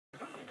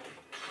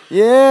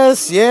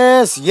Yes,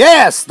 yes,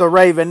 yes! The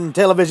Raven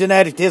Television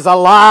Addict is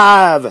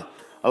alive!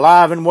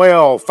 Alive and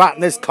well, fighting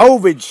this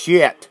COVID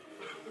shit.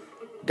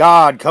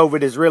 God,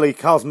 COVID has really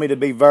caused me to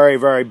be very,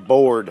 very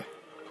bored.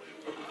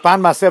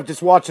 Find myself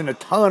just watching a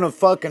ton of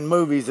fucking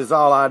movies is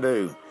all I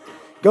do.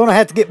 Gonna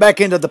have to get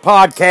back into the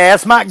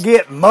podcast. Might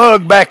get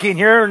Mug back in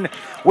here and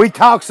we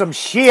talk some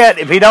shit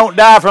if he don't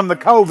die from the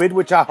COVID,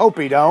 which I hope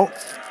he don't.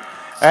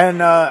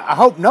 And I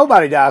hope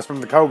nobody dies from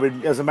the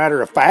COVID as a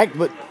matter of fact,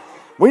 but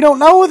we don't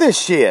know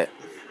this shit.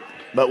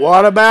 But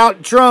what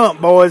about Trump,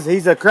 boys?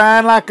 He's a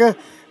crying like a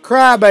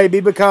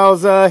crybaby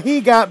because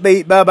he got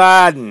beat by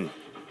Biden.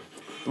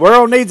 The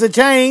world needs a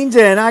change,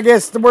 and I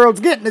guess the world's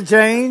getting a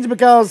change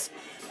because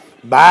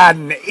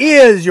Biden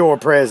is your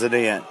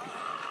president.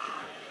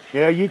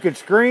 Yeah, you could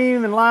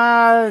scream and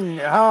lie and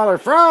holler,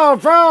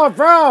 fraud, fraud,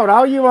 fraud,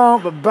 all you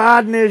want, but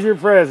Biden is your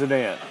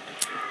president.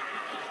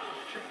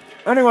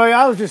 Anyway,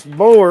 I was just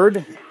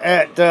bored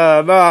at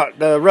about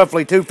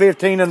roughly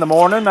 2:15 in the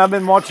morning. I've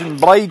been watching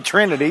Blade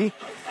Trinity,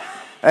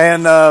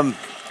 and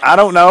I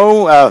don't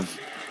know.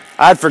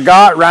 I'd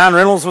forgot Ryan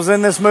Reynolds was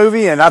in this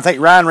movie, and I think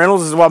Ryan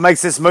Reynolds is what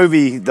makes this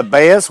movie the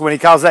best when he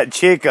calls that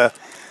chick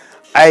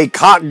a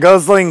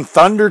cock-guzzling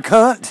thunder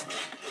cunt.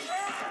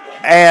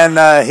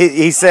 And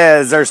he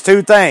says there's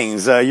two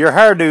things. Your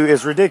hairdo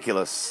is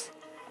ridiculous.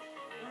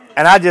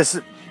 And I just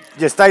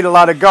ate a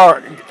lot of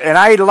garlic, and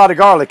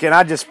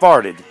I just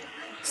farted.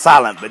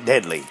 Silent but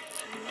deadly.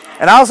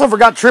 And I also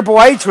forgot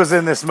Triple H was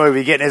in this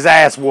movie getting his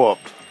ass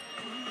whooped.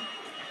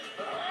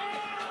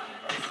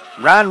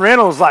 Ryan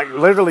Reynolds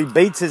literally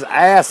beats his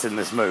ass in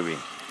this movie.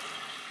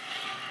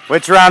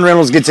 Which Ryan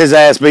Reynolds gets his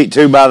ass beat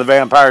too by the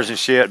vampires and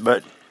shit,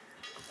 but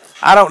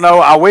I don't know.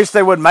 I wish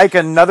they would make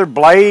another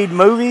Blade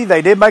movie.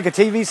 They did make a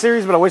TV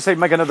series, but I wish they'd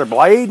make another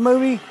Blade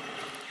movie.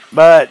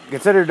 But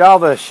considered all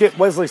the shit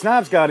Wesley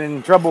Snipes got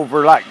in trouble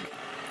for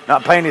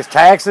not paying his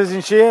taxes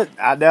and shit,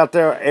 I doubt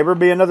there'll ever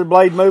be another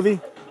Blade movie.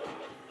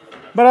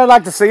 But I'd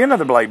like to see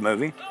another Blade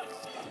movie.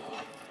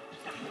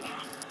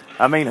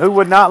 I mean, who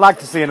would not like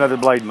to see another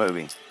Blade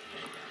movie?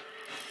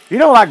 You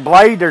don't like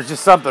Blade, there's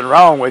just something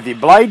wrong with you.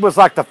 Blade was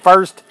like the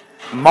first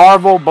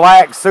Marvel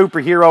black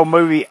superhero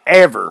movie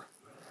ever.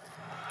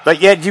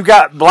 But yet you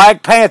got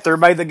Black Panther,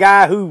 by the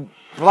guy who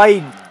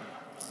played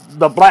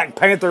the Black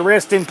Panther,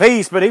 rest in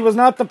peace, but he was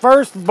not the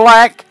first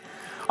black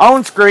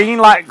on-screen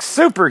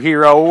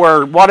superhero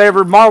or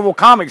whatever Marvel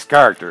Comics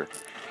character.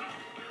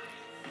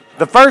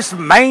 The first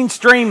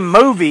mainstream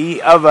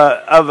movie of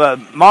a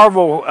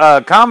Marvel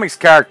Comics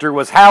character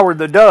was Howard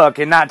the Duck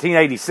in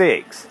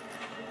 1986.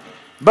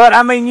 But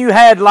I mean, you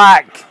had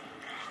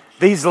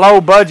these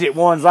low-budget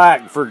ones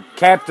for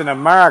Captain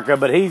America,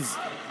 but is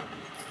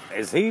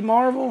he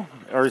Marvel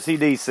or is he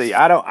DC?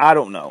 I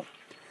don't know.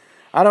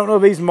 I don't know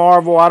if he's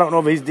Marvel. I don't know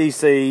if he's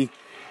DC.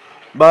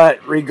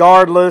 But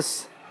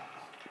regardless,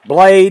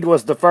 Blade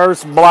was the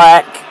first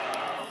black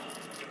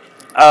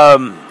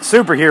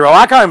superhero.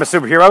 I call him a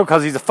superhero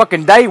because he's a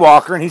fucking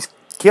daywalker and he's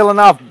killing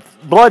off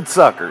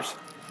bloodsuckers.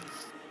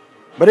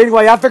 But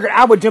anyway, I figured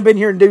I would jump in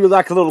here and do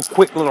a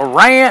quick little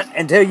rant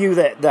and tell you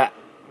that the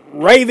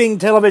Raving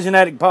Television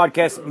Addict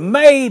podcast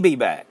may be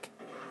back.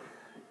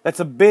 That's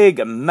a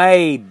big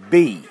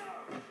maybe.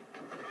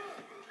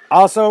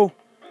 Also,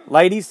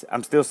 ladies,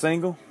 I'm still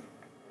single.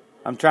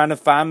 I'm trying to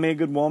find me a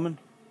good woman.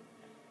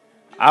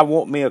 I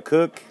want me a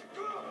cook.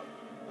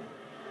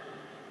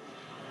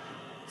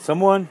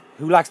 Someone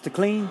who likes to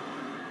clean.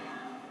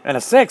 And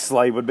a sex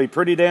slave would be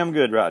pretty damn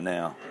good right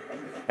now.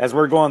 As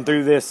we're going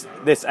through this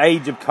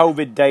age of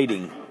COVID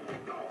dating.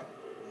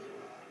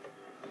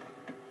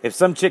 If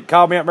some chick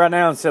called me up right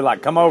now and said,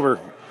 come over,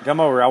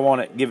 I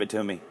want it, give it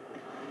to me,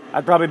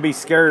 I'd probably be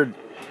scared.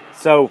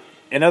 So,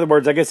 in other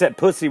words, I guess that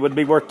pussy would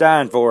be worth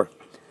dying for.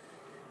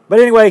 But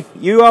anyway,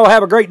 you all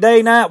have a great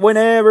day, night,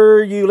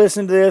 whenever you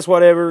listen to this,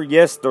 whatever.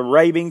 Yes, the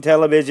Raving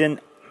Television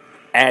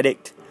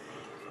Addict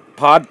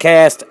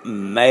podcast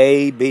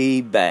may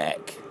be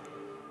back.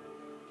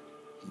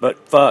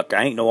 But fuck,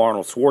 I ain't no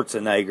Arnold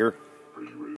Schwarzenegger.